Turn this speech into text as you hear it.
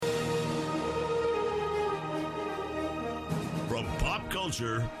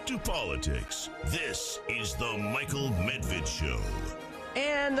culture to politics. This is the Michael Medved Show.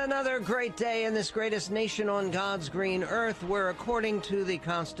 And another great day in this greatest nation on God's green earth, where according to the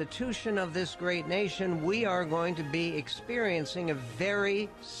Constitution of this great nation, we are going to be experiencing a very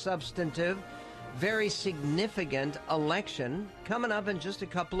substantive, very significant election coming up in just a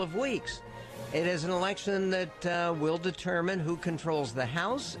couple of weeks. It is an election that will determine who controls the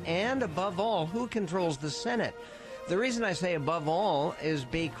House and, above all, who controls the Senate. The reason I say above all is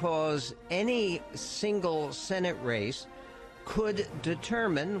because any single Senate race could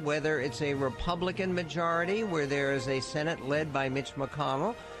determine whether it's a Republican majority where there is a Senate led by Mitch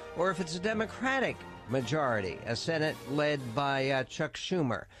McConnell, or if it's a Democratic majority, a Senate led by Chuck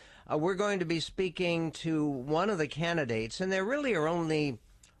Schumer. We're going to be speaking to one of the candidates, and there really are only,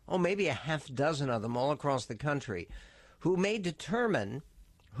 maybe a half dozen of them all across the country, who may determine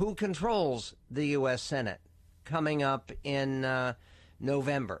who controls the U.S. Senate coming up in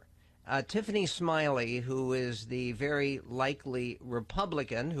November. Tiffany Smiley, who is the very likely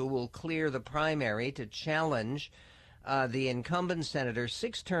Republican who will clear the primary to challenge the incumbent senator,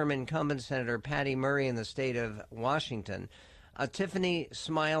 six-term incumbent Senator Patty Murray in the state of Washington. Tiffany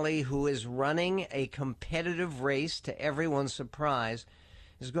Smiley, who is running a competitive race to everyone's surprise,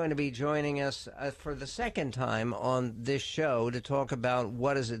 is going to be joining us for the second time on this show to talk about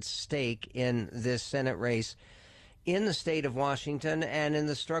what is at stake in this Senate race in the state of Washington and in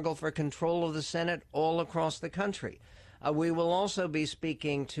the struggle for control of the Senate all across the country. We will also be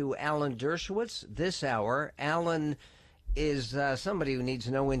speaking to Alan Dershowitz this hour. Alan is somebody who needs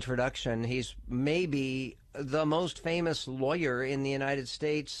no introduction. He's maybe the most famous lawyer in the United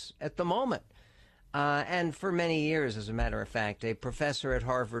States at the moment. And for many years, as a matter of fact, a professor at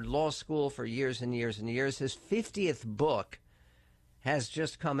Harvard Law School for years and years and years. His 50th book has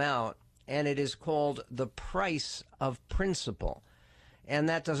just come out, and it is called The Price of Principle. And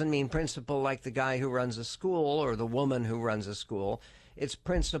that doesn't mean principle like the guy who runs a school or the woman who runs a school. It's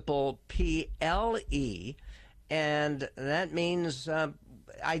principle, P-L-E, and that means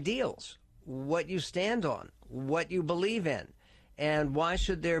ideals, what you stand on, what you believe in. And why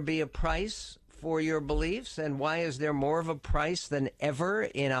should there be a price for your beliefs? And why is there more of a price than ever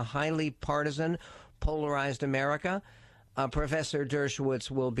in a highly partisan, polarized America? Professor Dershowitz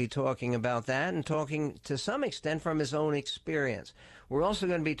will be talking about that and talking to some extent from his own experience. We're also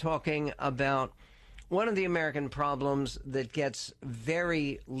going to be talking about one of the American problems that gets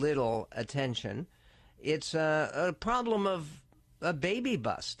very little attention. It's a problem of a baby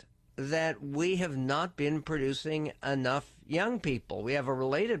bust, that we have not been producing enough young people. We have a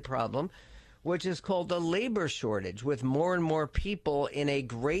related problem, which is called the labor shortage, with more and more people in a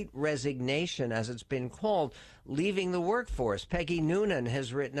great resignation, as it's been called, leaving the workforce. Peggy Noonan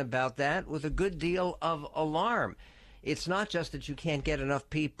has written about that with a good deal of alarm. It's not just that you can't get enough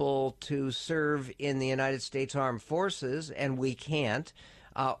people to serve in the United States Armed Forces, and we can't.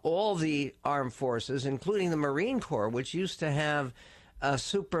 All the armed forces, including the Marine Corps, which used to have a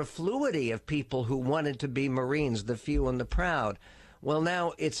superfluity of people who wanted to be Marines, the few and the proud. Well,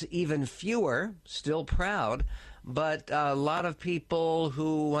 now it's even fewer, still proud, but a lot of people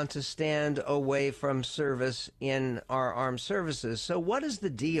who want to stand away from service in our armed services. So what is the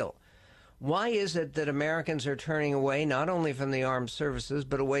deal? Why is it that Americans are turning away not only from the armed services,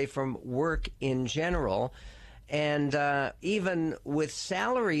 but away from work in general? And even with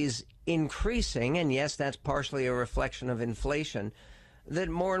salaries increasing, and yes, that's partially a reflection of inflation, that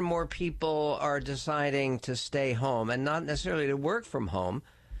more and more people are deciding to stay home, and not necessarily to work from home,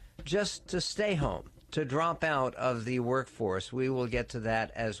 just to stay home, to drop out of the workforce. We will get to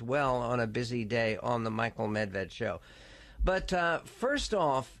that as well on a busy day on the Michael Medved Show. But first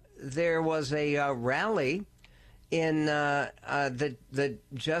off, there was a rally in that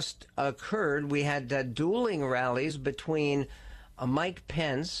just occurred. We had dueling rallies between Mike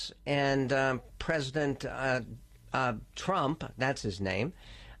Pence and President Trump, that's his name,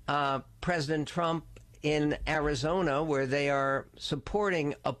 President Trump in Arizona, where they are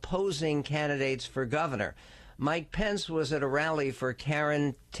supporting opposing candidates for governor. Mike Pence was at a rally for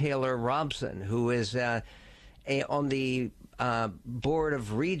Karen Taylor Robson, who is on the Board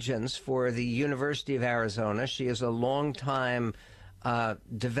of Regents for the University of Arizona. She is a longtime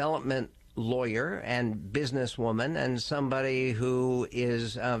development lawyer and businesswoman, and somebody who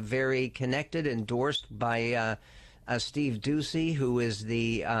is very connected, endorsed by Steve Ducey, who is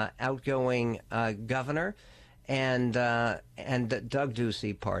the outgoing governor, and Doug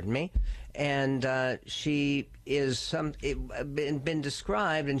Ducey, pardon me. And she is been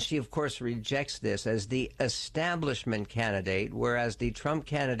described, and she of course rejects this, as the establishment candidate, whereas the Trump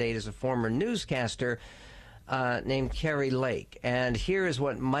candidate is a former newscaster. named Kerry Lake. And here is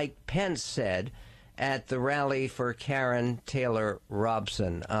what Mike Pence said at the rally for Karen Taylor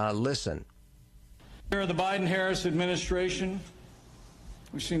Robson. Listen. Under the Biden-Harris administration,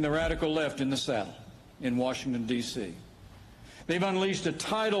 we've seen the radical left in the saddle in Washington, D.C. They've unleashed a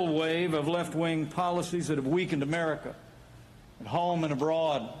tidal wave of left-wing policies that have weakened America at home and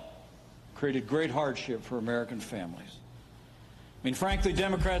abroad, created great hardship for American families. I mean, frankly,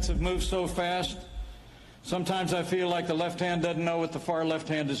 Democrats have moved so fast, sometimes I feel like the left hand doesn't know what the far left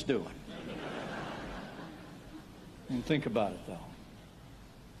hand is doing. And think about it, though.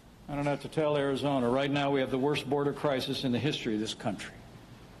 I don't have to tell Arizona, right now we have the worst border crisis in the history of this country.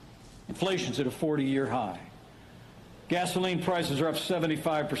 Inflation's at a 40-year high. Gasoline prices are up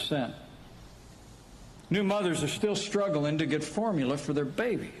 75%. New mothers are still struggling to get formula for their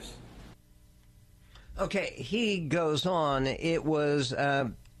babies. Okay, he goes on. It was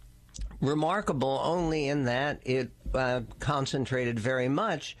remarkable only in that it concentrated very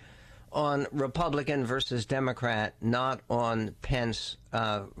much on Republican versus Democrat, not on Pence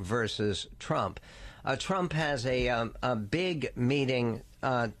versus Trump. Trump has a big meeting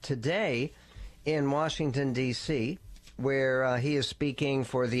today in Washington, D.C., where he is speaking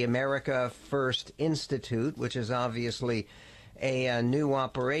for the America First Institute, which is obviously a new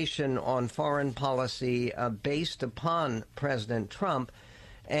operation on foreign policy based upon President Trump.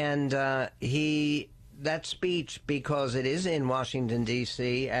 And that speech, because it is in Washington,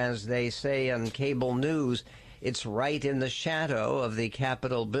 D.C., as they say on cable news, it's right in the shadow of the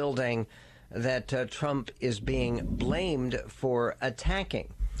Capitol building that Trump is being blamed for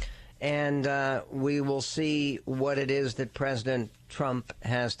attacking. And we will see what it is that President Trump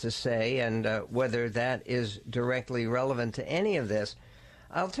has to say and whether that is directly relevant to any of this.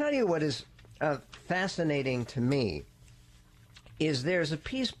 I'll tell you what is fascinating to me is there's a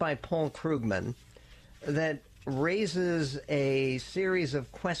piece by Paul Krugman that raises a series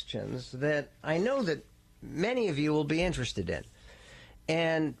of questions that I know that many of you will be interested in.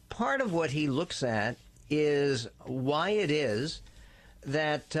 And part of what he looks at is why it is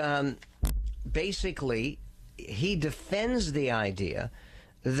that basically he defends the idea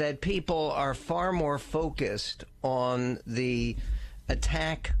that people are far more focused on the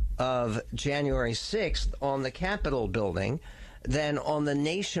attack of January 6th on the Capitol building than on the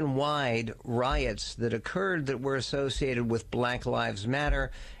nationwide riots that occurred that were associated with Black Lives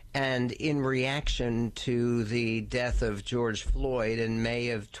Matter and in reaction to the death of George Floyd in May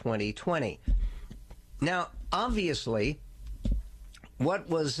of 2020. Now, obviously, what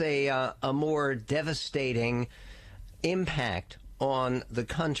was a more devastating impact on the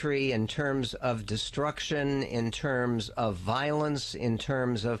country in terms of destruction, in terms of violence, in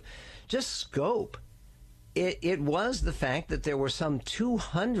terms of just scope? It was the fact that there were some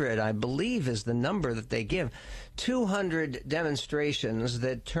 200, I believe is the number that they give, 200 demonstrations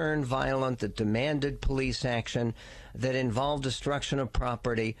that turned violent, that demanded police action, that involved destruction of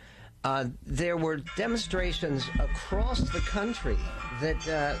property. There were demonstrations across the country that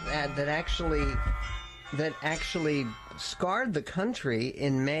actually scarred the country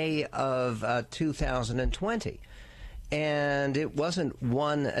in May of 2020. And it wasn't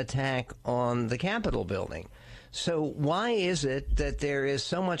one attack on the Capitol building. So why is it that there is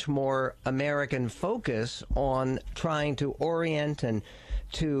so much more American focus on trying to orient and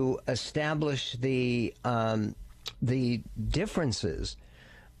to establish the differences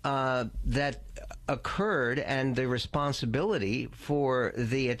that occurred and the responsibility for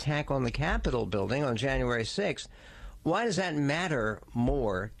the attack on the Capitol building on January 6th? Why does that matter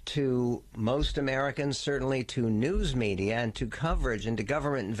more to most Americans, certainly to news media and to coverage and to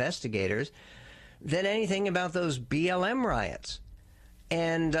government investigators, than anything about those BLM riots?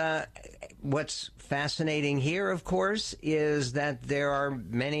 And what's fascinating here, of course, is that there are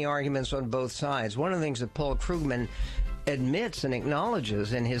many arguments on both sides. One of the things that Paul Krugman admits and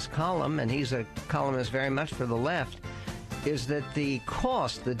acknowledges in his column, and he's a columnist very much for the left, is that the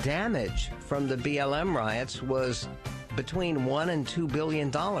cost, the damage from the BLM riots was between $1 and $2 billion.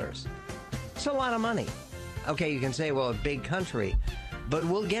 It's a lot of money. Okay, you can say, well, a big country. But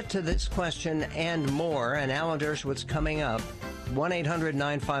we'll get to this question and more, and Alan Dershowitz coming up,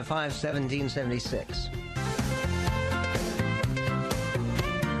 1-800-955-1776.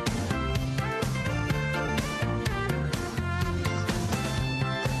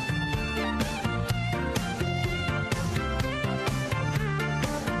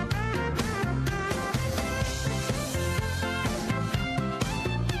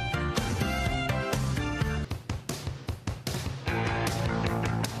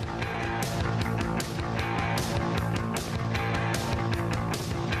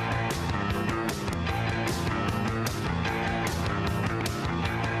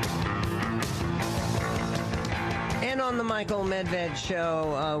 on the Michael Medved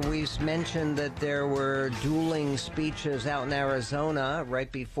Show, we mentioned that there were dueling speeches out in Arizona right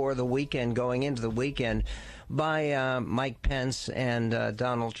before the weekend, going into the weekend, by Mike Pence and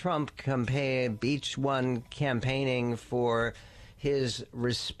Donald Trump, each one campaigning for his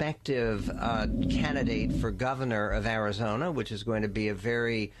respective candidate for governor of Arizona, which is going to be a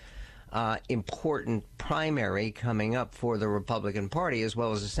very important primary coming up for the Republican Party, as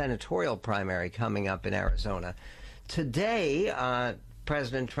well as a senatorial primary coming up in Arizona. Today,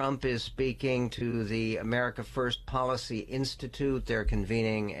 President Trump is speaking to the America First Policy Institute. They're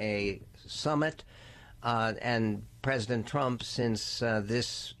convening a summit. And President Trump, since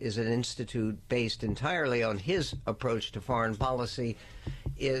this is an institute based entirely on his approach to foreign policy,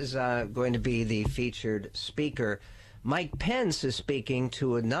 is going to be the featured speaker. Mike Pence is speaking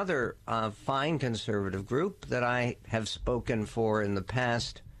to another fine conservative group that I have spoken for in the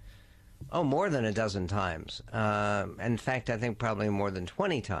past, more than a dozen times. In fact, I think probably more than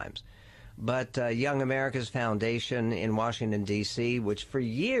 20 times. But Young America's Foundation in Washington, D.C., which for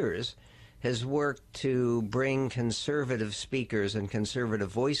years has worked to bring conservative speakers and conservative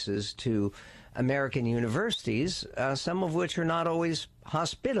voices to American universities, some of which are not always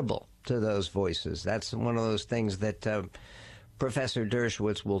hospitable to those voices. That's one of those things that Professor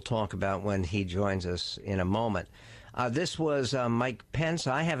Dershowitz will talk about when he joins us in a moment. This was Mike Pence.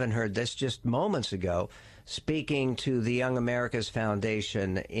 I haven't heard this, just moments ago, speaking to the Young America's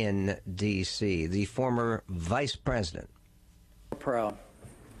Foundation in D.C., the former vice president. Proud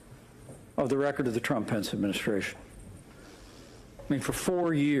of the record of the Trump-Pence administration. I mean, for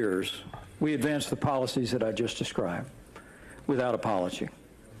 4 years, we advanced the policies that I just described without apology,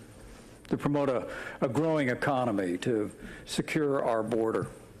 to promote a growing economy, to secure our border.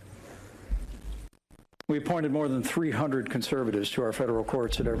 We appointed more than 300 conservatives to our federal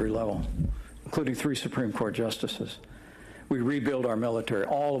courts at every level, including 3 Supreme Court justices. We rebuilt our military,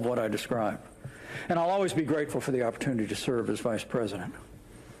 all of what I described. And I'll always be grateful for the opportunity to serve as vice president.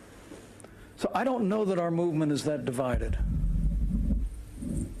 So I don't know that our movement is that divided.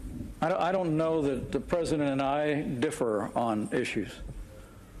 I don't know that the president and I differ on issues.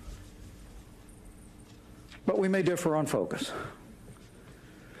 But we may differ on focus.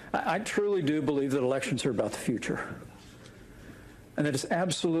 I truly do believe that elections are about the future. And that it's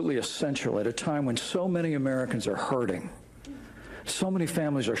absolutely essential at a time when so many Americans are hurting, so many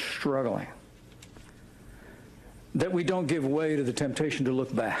families are struggling, that we don't give way to the temptation to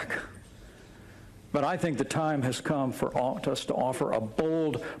look back. But I think the time has come for us to offer a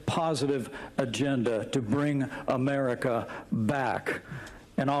bold, positive agenda to bring America back.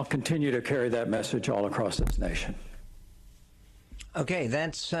 And I'll continue to carry that message all across this nation. Okay,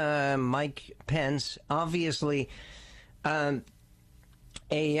 that's Mike Pence. Obviously, a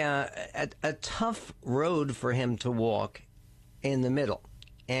tough road for him to walk in the middle.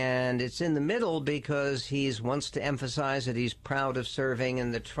 And it's in the middle because he wants to emphasize that he's proud of serving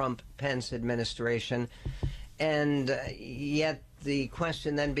in the Trump-Pence administration. And yet the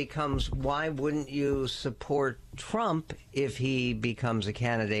question then becomes, why wouldn't you support Trump if he becomes a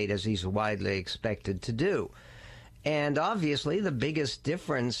candidate, as he's widely expected to do? And obviously the biggest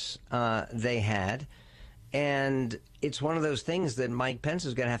difference they had, and it's one of those things that Mike Pence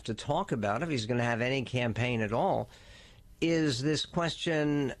is going to have to talk about if he's going to have any campaign at all, is this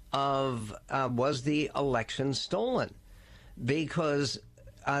question of was the election stolen? Because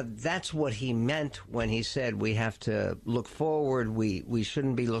that's what he meant when he said we have to look forward, we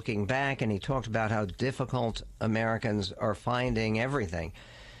shouldn't be looking back, and he talked about how difficult Americans are finding everything.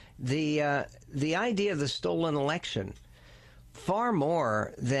 The idea of the stolen election, far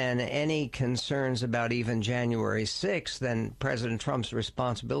more than any concerns about even January 6th, than President Trump's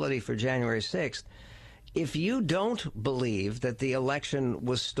responsibility for January 6th, if you don't believe that the election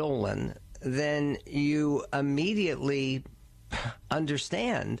was stolen, then you immediately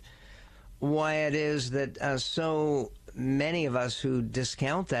understand why it is that so many of us who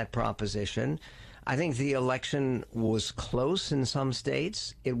discount that proposition, I think the election was close in some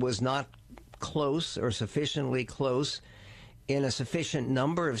states. It was not close or sufficiently close in a sufficient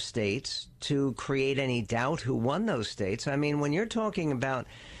number of states to create any doubt who won those states. I mean, when you're talking about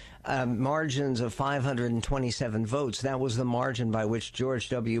margins of 527 votes. That was the margin by which George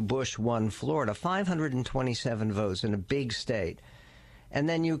W. Bush won Florida. 527 votes in a big state. And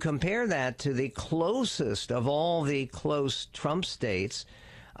then you compare that to the closest of all the close Trump states,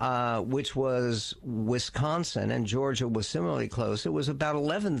 which was Wisconsin, and Georgia was similarly close. It was about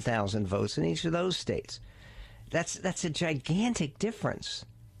 11,000 votes in each of those states. That's a gigantic difference,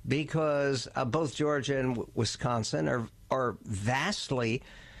 because both Georgia and Wisconsin are vastly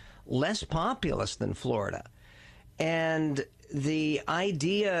less populous than Florida. And the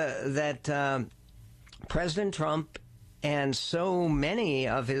idea that President Trump and so many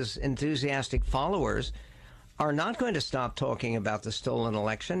of his enthusiastic followers are not going to stop talking about the stolen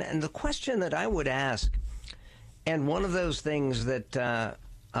election. And the question that I would ask, and one of those things that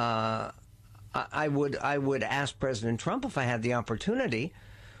I would ask President Trump if I had the opportunity,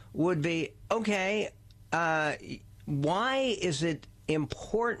 would be, okay, why is it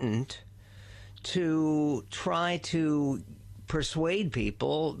important to try to persuade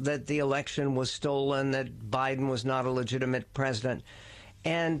people that the election was stolen, that Biden was not a legitimate president?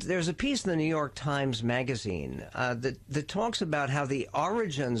 And there's a piece in the New York Times Magazine that talks about how the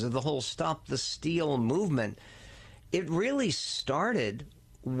origins of the whole Stop the Steal movement, it really started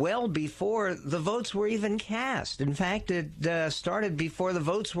well before the votes were even cast. In fact, it started before the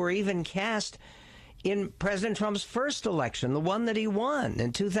votes were even cast in President Trump's first election, the one that he won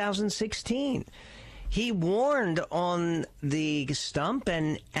in 2016. He warned on the stump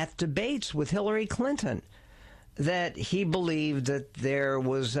and at debates with Hillary Clinton that he believed that there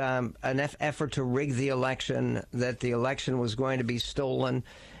was an effort to rig the election, that the election was going to be stolen.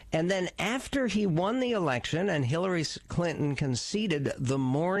 And then after he won the election and Hillary Clinton conceded the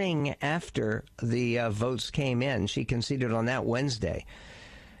morning after the votes came in, she conceded on that Wednesday.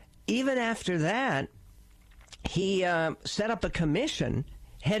 Even after that, he set up a commission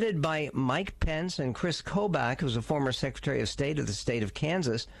headed by Mike Pence and Chris Kobach, who's a former Secretary of State of the state of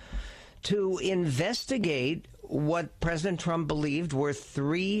Kansas, to investigate what President Trump believed were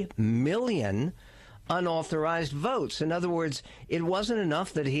 3 million unauthorized votes. In other words, it wasn't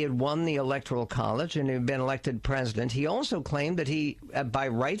enough that he had won the Electoral College and had been elected president. He also claimed that he, by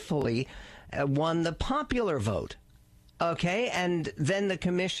rightfully, won the popular vote. Okay, and then the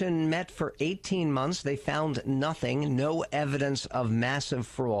commission met for 18 months. They found nothing, no evidence of massive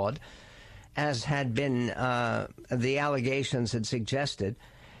fraud, as had been the allegations had suggested.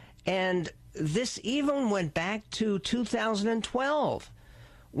 And this even went back to 2012,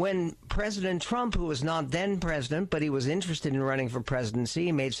 when President Trump, who was not then president, but he was interested in running for presidency,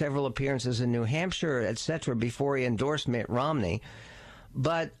 he made several appearances in New Hampshire, etc., before he endorsed Mitt Romney.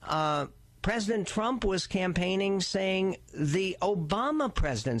 But President Trump was campaigning saying the Obama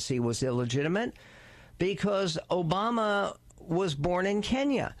presidency was illegitimate because Obama was born in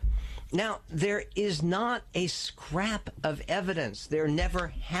Kenya. Now, there is not a scrap of evidence. There never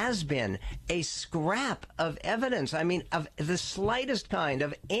has been a scrap of evidence, I mean, of the slightest kind,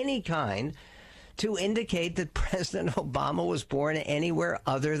 of any kind, to indicate that President Obama was born anywhere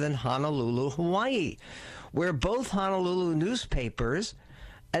other than Honolulu, Hawaii, where both Honolulu newspapers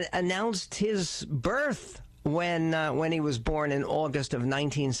announced his birth when he was born in August of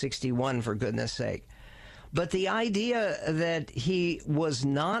 1961, for goodness sake. But the idea that he was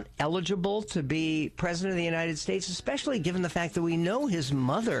not eligible to be president of the United States, especially given the fact that we know his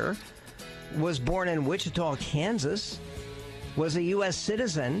mother was born in Wichita, Kansas, was a U.S.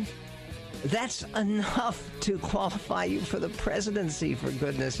 citizen, that's enough to qualify you for the presidency, for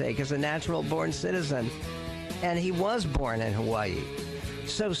goodness sake, as a natural-born citizen. And he was born in Hawaii.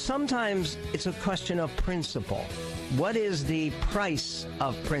 So sometimes it's a question of principle. What is the price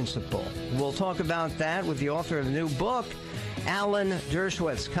of principle? We'll talk about that with the author of the new book, Alan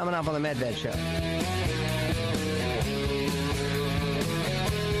Dershowitz, coming up on the Medved Show.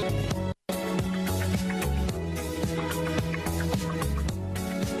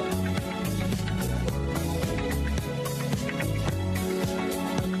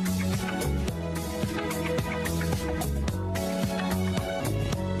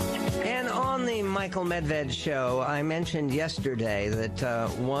 Michael Medved Show, I mentioned yesterday that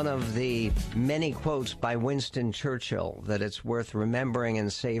one of the many quotes by Winston Churchill that it's worth remembering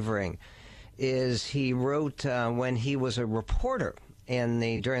and savoring is he wrote when he was a reporter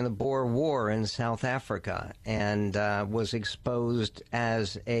during the Boer War in South Africa and was exposed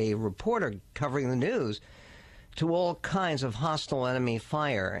as a reporter covering the news to all kinds of hostile enemy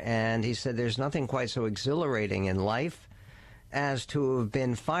fire. And he said there's nothing quite so exhilarating in life as to have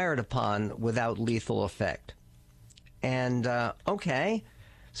been fired upon without lethal effect. And, okay,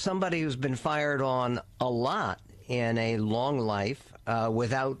 somebody who's been fired on a lot in a long life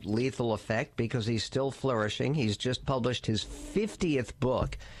without lethal effect because he's still flourishing. He's just published his 50th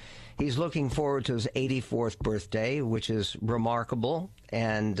book. He's looking forward to his 84th birthday, which is remarkable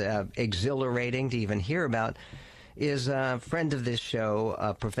and exhilarating to even hear about, is a friend of this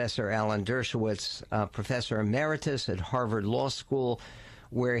show, Professor Alan Dershowitz, Professor Emeritus at Harvard Law School,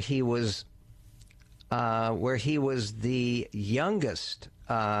 where he was the youngest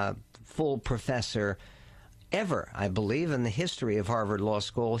full professor ever, I believe, in the history of Harvard Law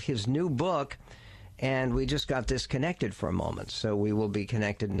School. His new book, and we just got disconnected for a moment, so we will be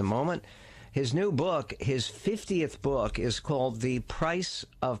connected in a moment. His new book, his 50th book, is called The Price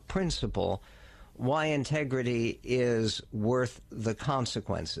of Principle: Why Integrity is Worth the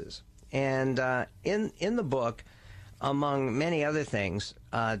Consequences. And in the book, among many other things,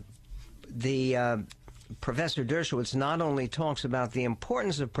 Professor Dershowitz not only talks about the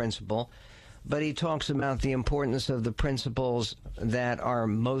importance of principle, but he talks about the importance of the principles that are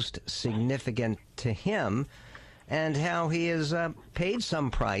most significant to him, and how he has paid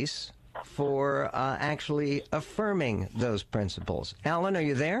some price for actually affirming those principles. Alan, are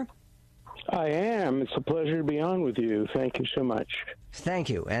you there? I am. It's a pleasure to be on with you. Thank you so much. Thank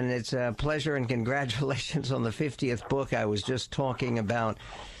you. And it's a pleasure, and congratulations on the 50th book. I was just talking about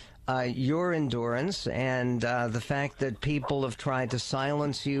your endurance and the fact that people have tried to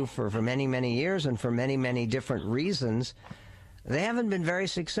silence you for many, many years and for many, many different reasons. They haven't been very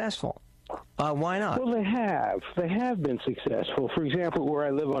successful. Why not? Well, they have. They have been successful. For example, where I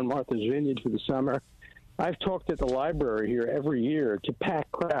live on Martha's Vineyard for the summer, I've talked at the library here every year to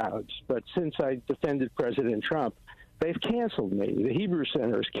packed crowds. But since I defended President Trump, they've canceled me. The Hebrew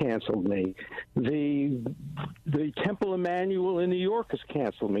Center has canceled me. The Temple Emmanuel in New York has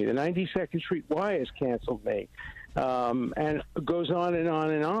canceled me. The 92nd Street Y has canceled me. And it goes on and on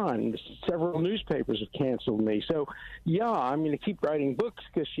and on. Several newspapers have canceled me. So, yeah, I'm going to keep writing books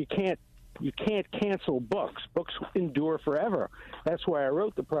because you can't cancel books. Books endure forever. That's why I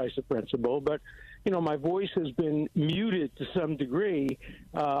wrote The Price of Principle. But, you know, my voice has been muted to some degree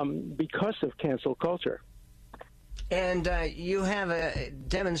because of cancel culture. And you have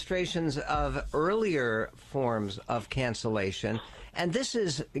demonstrations of earlier forms of cancellation. And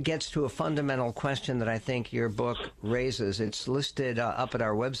this gets to a fundamental question that I think your book raises. It's listed up at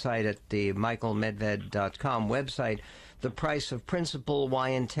our website at the michaelmedved.com website, The Price of Principle: Why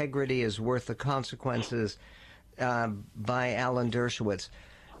Integrity is Worth the Consequences, by Alan Dershowitz.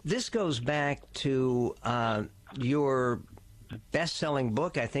 This goes back to your best-selling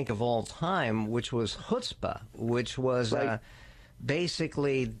book, I think, of all time, which was Chutzpah, which was right.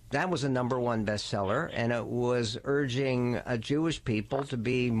 Basically, that was a #1 bestseller, and it was urging Jewish people to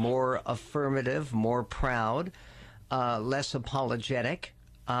be more affirmative, more proud, less apologetic,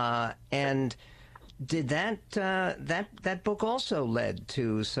 and did that book also led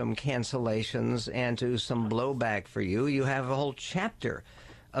to some cancellations and to some blowback for you? You have a whole chapter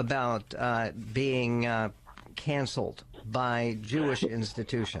about being canceled by Jewish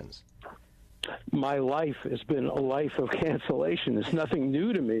institutions. My life has been a life of cancellation. It's nothing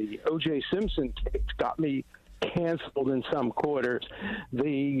new to me. O.J. Simpson case got me canceled in some quarters.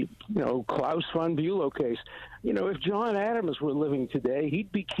 The Klaus von Bülow case. If John Adams were living today,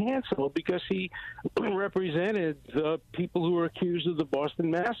 he'd be canceled because he represented the people who were accused of the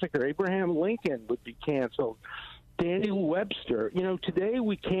Boston Massacre. Abraham Lincoln would be canceled. Daniel Webster. Today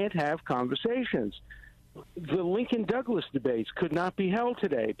we can't have conversations. The Lincoln-Douglas debates could not be held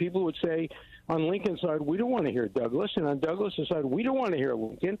today. People would say, on Lincoln's side, we don't want to hear Douglas, and on Douglas's side, we don't want to hear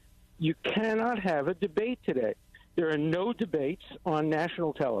Lincoln. You cannot have a debate today. There are no debates on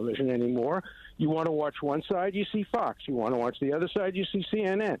national television anymore. You want to watch one side, you see Fox. You want to watch the other side, you see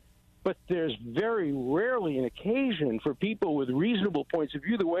CNN. But there's very rarely an occasion for people with reasonable points of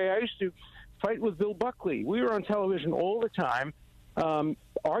view, the way I used to fight with Bill Buckley. We were on television all the time,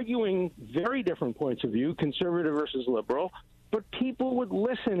 arguing very different points of view, conservative versus liberal, but people would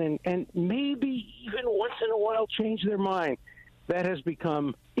listen and maybe even once in a while change their mind. That has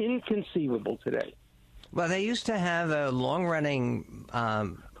become inconceivable today. Well, they used to have a long-running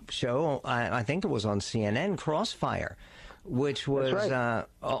show, I think it was on CNN, Crossfire, which was right.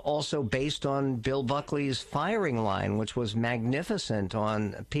 Also based on Bill Buckley's firing line, which was magnificent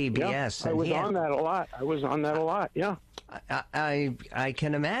on PBS. Yeah, I was on that a lot, yeah. I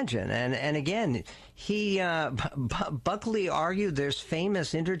can imagine. And again, Buckley argued there's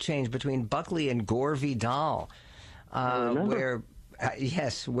famous interchange between Buckley and Gore Vidal, where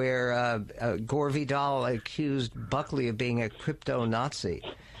Gore Vidal accused Buckley of being a crypto-Nazi.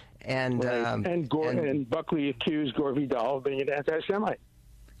 And, right. And Buckley accused Gore Vidal of being an anti-Semite.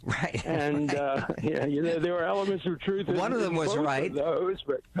 Right. And right. There were elements of truth. One of them was right. Of those,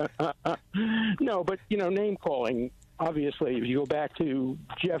 but no, but name calling. Obviously, if you go back to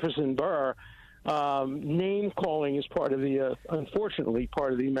Jefferson Burr, name calling is unfortunately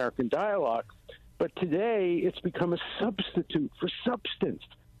part of the American dialogue. But today, it's become a substitute for substance.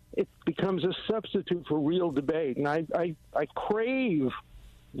 It becomes a substitute for real debate, and I crave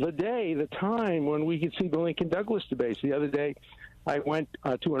the time when we could see the Lincoln-Douglas debates. The other day, I went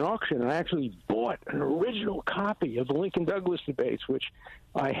to an auction and I actually bought an original copy of the Lincoln-Douglas debates, which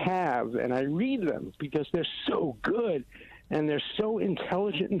I have, and I read them because they're so good and they're so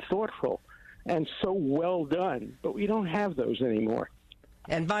intelligent and thoughtful and so well done. But we don't have those anymore.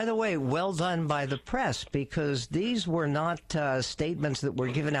 And by the way, well done by the press, because these were not statements that were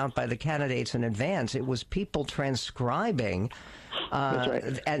given out by the candidates in advance. It was people transcribing. That's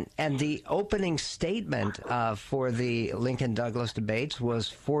right. And the opening statement for the Lincoln-Douglas debates was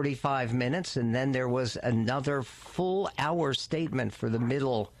 45 minutes, and then there was another full hour statement for the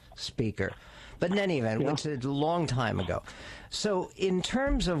middle speaker. But in any event, it's a long time ago. So in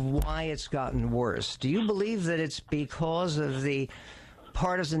terms of why it's gotten worse, do you believe that it's because of the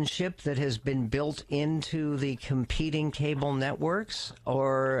partisanship that has been built into the competing cable networks,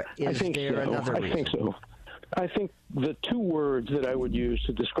 or is there another reason? I think so. I think the two words that I would use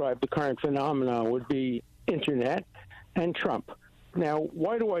to describe the current phenomena would be internet and Trump. Now,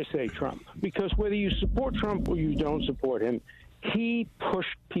 why do I say Trump? Because whether you support Trump or you don't support him, he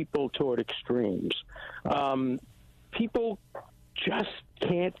pushed people toward extremes. People just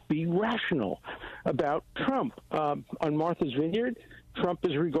can't be rational about Trump. On Martha's Vineyard, Trump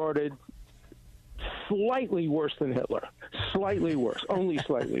is regarded slightly worse than Hitler. Slightly worse. Only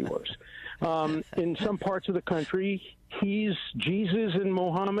slightly worse. In some parts of the country, he's Jesus and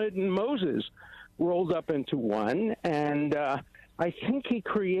Mohammed and Moses rolled up into one. And I think he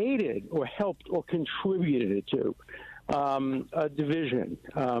created or helped or contributed to a division.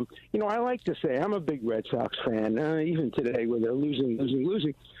 I like to say I'm a big Red Sox fan, even today where they're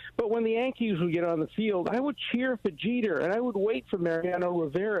losing. But when the Yankees would get on the field, I would cheer for Jeter, and I would wait for Mariano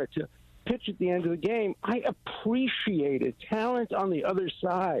Rivera to pitch at the end of the game. I appreciated talent on the other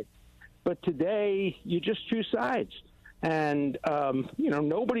side. But today, you just choose sides. And,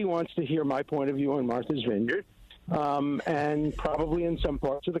 nobody wants to hear my point of view on Martha's Vineyard. And probably in some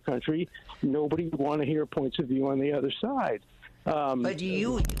parts of the country, nobody would want to hear points of view on the other side. But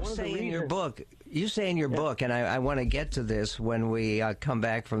you say in your book, and I want to get to this when we come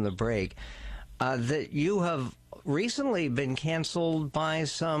back from the break, that you have recently been canceled by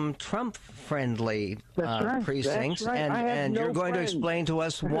some Trump-friendly precincts, and you're going to explain to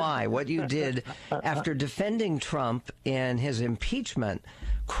us why, what you did after defending Trump in his impeachment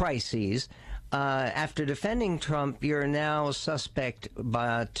crises. After defending Trump, you're now suspect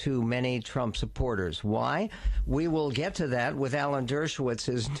to many Trump supporters. Why? We will get to that with Alan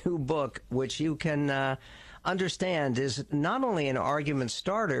Dershowitz's new book, which you can understand is not only an argument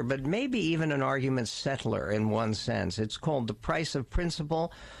starter, but maybe even an argument settler in one sense. It's called The Price of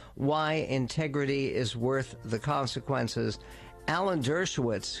Principle, Why Integrity is Worth the Consequences. Alan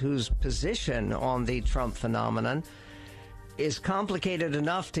Dershowitz, whose position on the Trump phenomenon is complicated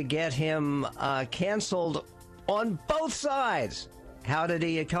enough to get him canceled on both sides. How did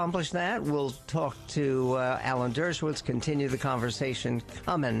he accomplish that? We'll talk to Alan Dershowitz, continue the conversation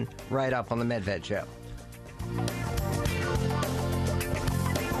coming right up on the Medved Show.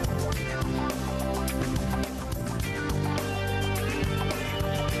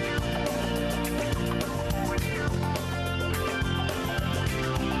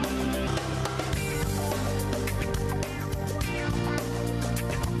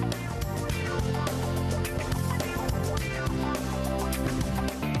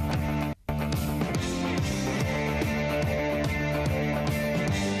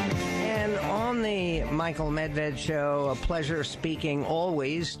 Michael Medved Show. A pleasure speaking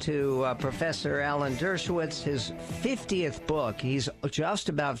always to Professor Alan Dershowitz, his 50th book. He's just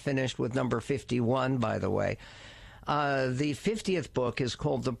about finished with number 51, by the way. The 50th book is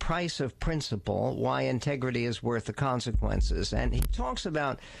called The Price of Principle, Why Integrity is Worth the Consequences. And he talks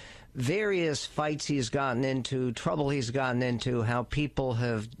about various fights he's gotten into, trouble he's gotten into, how people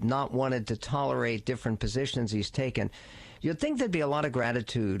have not wanted to tolerate different positions he's taken. You'd think there'd be a lot of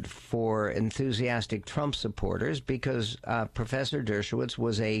gratitude for enthusiastic Trump supporters because Professor Dershowitz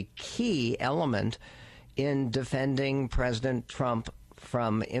was a key element in defending President Trump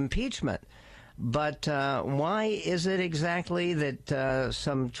from impeachment. But why is it exactly that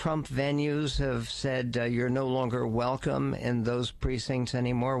some Trump venues have said you're no longer welcome in those precincts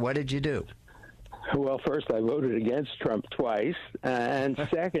anymore? What did you do? Well, first, I voted against Trump twice. And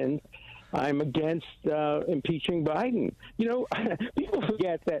second, I'm against impeaching Biden. You know, people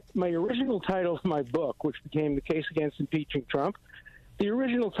forget that my original title of my book, which became The Case Against Impeaching Trump, the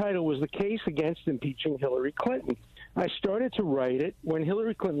original title was The Case Against Impeaching Hillary Clinton. I started to write it when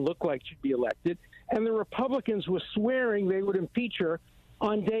Hillary Clinton looked like she'd be elected, and the Republicans were swearing they would impeach her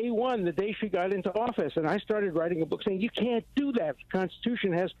on day one, the day she got into office. And I started writing a book saying, you can't do that. The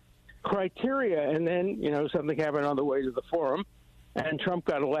Constitution has criteria. And then, you know, something happened on the way to the forum. and Trump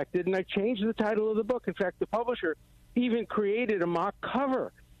got elected, and I changed the title of the book. In fact, the publisher even created a mock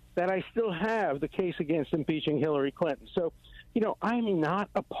cover that I still have, The Case Against Impeaching Hillary Clinton. So, I'm not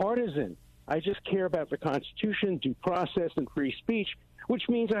a partisan. I just care about the Constitution, due process, and free speech, which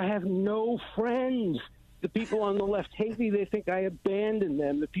means I have no friends. The people on the left hate me. They think I abandoned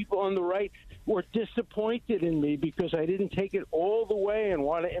them. The people on the right were disappointed in me because I didn't take it all the way and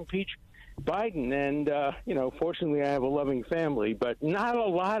want to impeach Biden. And, fortunately, I have a loving family, but not a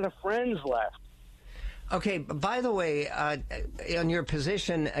lot of friends left. Okay, by the way, on your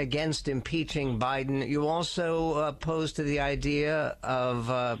position against impeaching Biden, you also opposed to the idea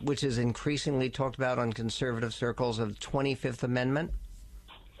of, which is increasingly talked about on conservative circles, of the 25th Amendment?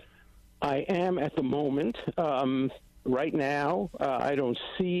 I am at the moment. Right now, I don't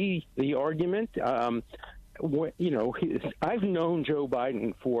see the argument. I've known Joe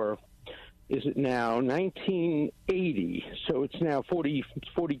Biden for, is it now 1980? So it's now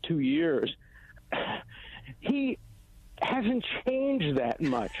 42 years. He hasn't changed that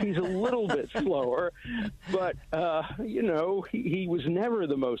much. He's a little bit slower, but, he was never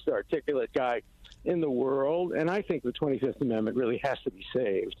the most articulate guy in the world. And I think the 25th Amendment really has to be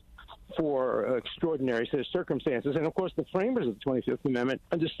saved for extraordinary circumstances. And, of course, the framers of the 25th Amendment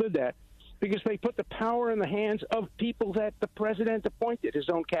understood that because they put the power in the hands of people that the president appointed, his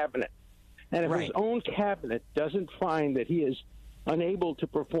own cabinet. And if his own cabinet doesn't find that he is unable to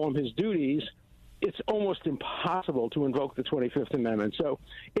perform his duties, it's almost impossible to invoke the 25th Amendment. So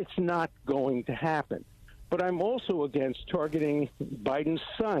it's not going to happen. But I'm also against targeting Biden's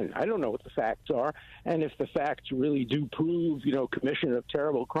son. I don't know what the facts are. And if the facts really do prove, commission of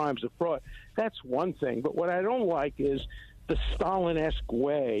terrible crimes of fraud, that's one thing. But what I don't like is the Stalin-esque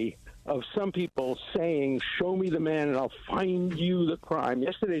way of some people saying, show me the man and I'll find you the crime.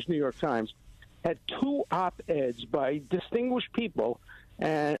 Yesterday's New York Times had 2 op-eds by distinguished people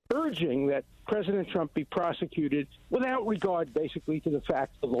and urging that President Trump be prosecuted without regard, basically, to the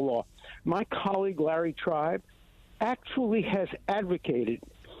facts of the law. My colleague, Larry Tribe, actually has advocated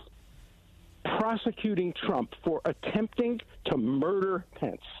prosecuting Trump for attempting to murder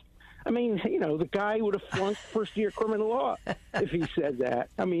Pence. I mean, the guy would have flunked first-year criminal law if he said that.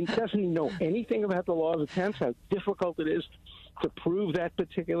 I mean, doesn't he know anything about the law of attempts, how difficult it is to prove that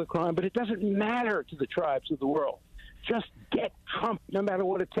particular crime? But it doesn't matter to the tribes of the world. Just get Trump, no matter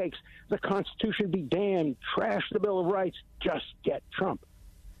what it takes. The Constitution be damned. Trash the Bill of Rights. Just get Trump.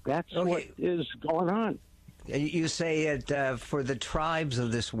 That's what is going on. You say it for the tribes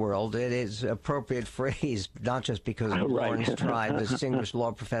of this world. It is appropriate phrase, not just because of Lawrence Tribe, a distinguished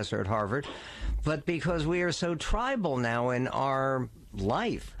law professor at Harvard, but because we are so tribal now in our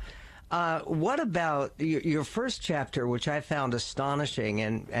life. What about your first chapter, which I found astonishing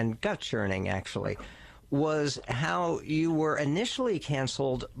and gut-churning, actually, was how you were initially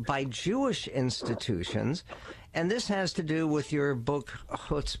canceled by Jewish institutions, and this has to do with your book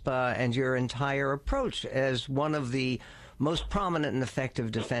Chutzpah and your entire approach as one of the most prominent and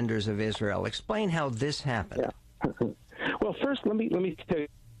effective defenders of Israel. Explain how this happened. Yeah. Well, first, let me tell you,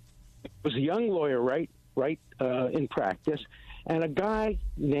 I was a young lawyer, right in practice, and a guy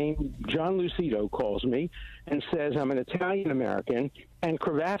named John Lucido calls me and says, I'm an Italian-American, and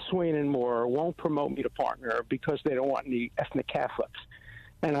Cravath, Swain, and Moore won't promote me to partner because they don't want any ethnic Catholics.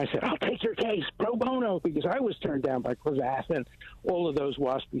 And I said, I'll take your case pro bono, because I was turned down by Cravath and all of those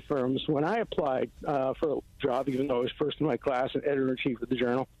WASPy firms when I applied for a job, even though I was first in my class and editor-in-chief of the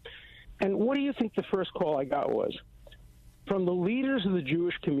Journal. And what do you think the first call I got was? From the leaders of the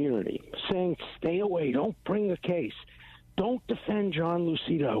Jewish community saying, stay away, don't bring the case. Don't defend John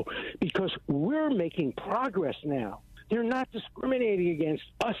Lucido, because we're making progress now. They're not discriminating against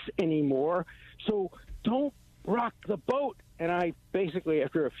us anymore, so don't rock the boat. And I basically,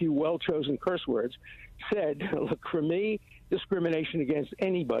 after a few well-chosen curse words, said, look, for me, discrimination against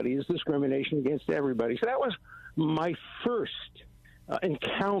anybody is discrimination against everybody. So that was my first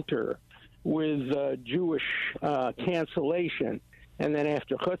encounter with Jewish cancellation. And then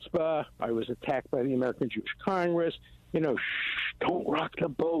after Chutzpah, I was attacked by the American Jewish Congress. Don't rock the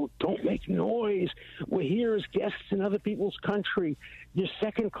boat. Don't make noise. We're here as guests in other people's country. You're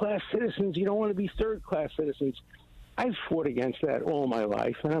second-class citizens. You don't want to be third-class citizens. I've fought against that all my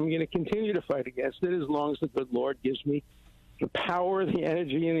life, and I'm going to continue to fight against it as long as the good Lord gives me the power, the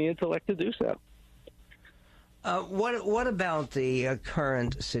energy, and the intellect to do so. What about the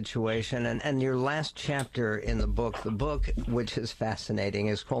current situation and your last chapter in the book, which is fascinating,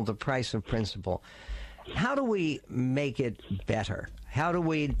 is called The Price of Principle. How do we make it better? How do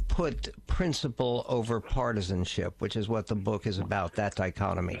we put principle over partisanship, which is what the book is about, that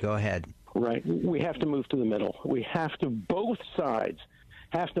dichotomy? Go ahead. right? We have to move to the middle. We have to, both sides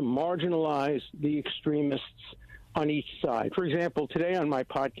have to marginalize the extremists on each side. For example, today on my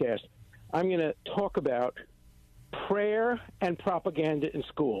podcast, I'm going to talk about prayer and propaganda in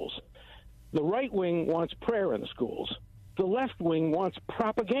schools. The right wing wants prayer in the schools. The left wing wants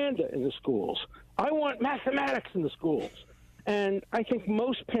propaganda in the schools. I want mathematics in the schools. And I think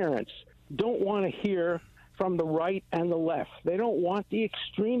most parents don't want to hear from the right and the left. They don't want the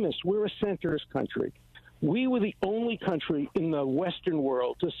extremists. We're a centrist country. We were the only country in the Western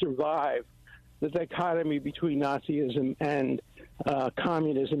world to survive the dichotomy between Nazism and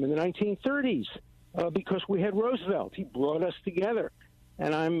communism in the 1930s because we had Roosevelt. He brought us together.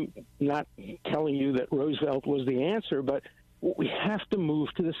 And I'm not telling you that Roosevelt was the answer, but we have to move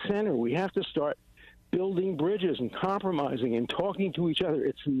to the center. We have to start building bridges and compromising and talking to each other.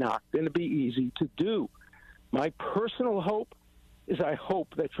 It's not going to be easy to do. My personal hope is I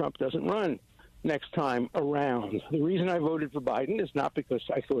hope that Trump doesn't run next time around. The reason I voted for Biden is not because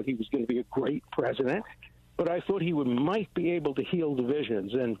I thought he was going to be a great president, but I thought he might be able to heal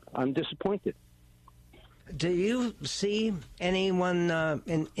divisions, and I'm disappointed. Do you see anyone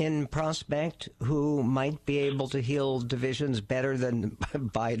in prospect who might be able to heal divisions better than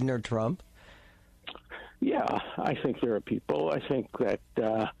Biden or Trump? Yeah, I think there are people. I think that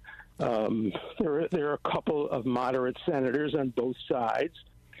there are a couple of moderate senators on both sides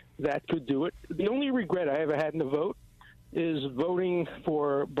that could do it. The only regret I ever had in the vote is voting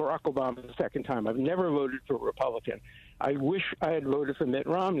for Barack Obama the second time. I've never voted for a Republican. I wish I had voted for Mitt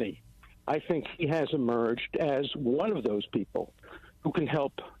Romney. I think he has emerged as one of those people who can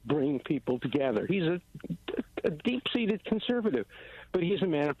help bring people together. He's a deep-seated conservative, but he's a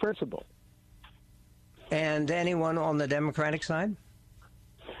man of principle. And anyone on the Democratic side?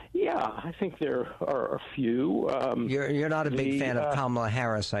 Yeah, I think there are a few. You're not a big fan of Kamala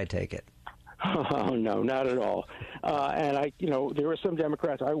Harris, I take it. Oh, no, not at all. And there are some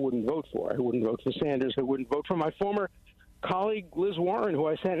Democrats I wouldn't vote for. I wouldn't vote for Sanders. I wouldn't vote for my former colleague Liz Warren, who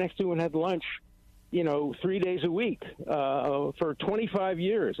I sat next to and had lunch, 3 days a week for 25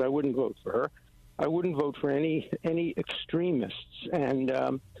 years. I wouldn't vote for her. I wouldn't vote for any extremists. And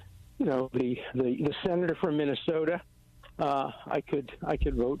the senator from Minnesota, I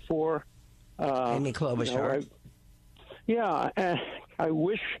could vote for. Amy Klobuchar.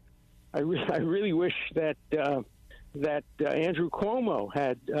 I really wish that Andrew Cuomo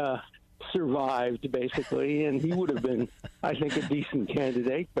had survived, basically, and he would have been, I think, a decent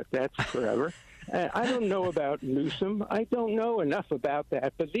candidate, but that's forever. I don't know about Newsom. I don't know enough about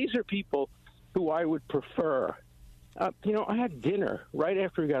that, but these are people who I would prefer. I had dinner right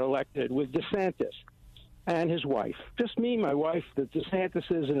after he got elected with DeSantis and his wife. Just me, my wife, the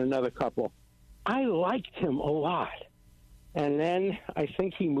DeSantises, and another couple. I liked him a lot. And then I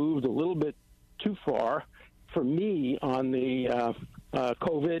think he moved a little bit too far for me on the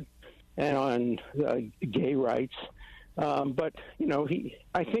COVID and on gay rights. But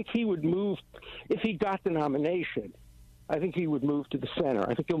I think he would move, if he got the nomination, I think he would move to the center.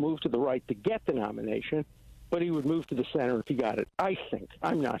 I think he'll move to the right to get the nomination, but he would move to the center if he got it. I think.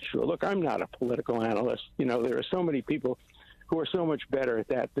 I'm not sure. Look, I'm not a political analyst. There are so many people who are so much better at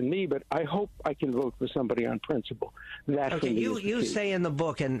that than me, but I hope I can vote for somebody on principle. Okay, you say in the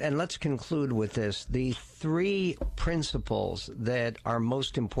book, and let's conclude with this, the 3 principles that are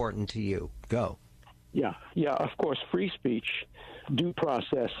most important to you. Go. Yeah, of course, free speech, due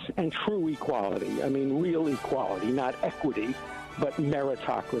process, and true equality. I mean, real equality, not equity, but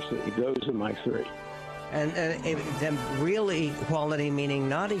meritocracy. Those are my 3. And then real equality, meaning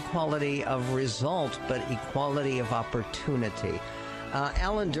not equality of result, but equality of opportunity.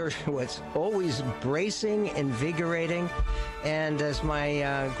 Alan Dershowitz, always bracing, invigorating, and as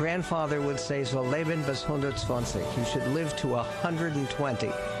my grandfather would say, so leben bis 120. You should live to 120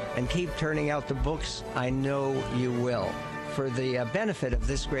 and keep turning out the books. I know you will, for the benefit of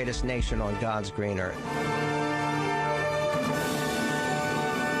this greatest nation on God's green earth.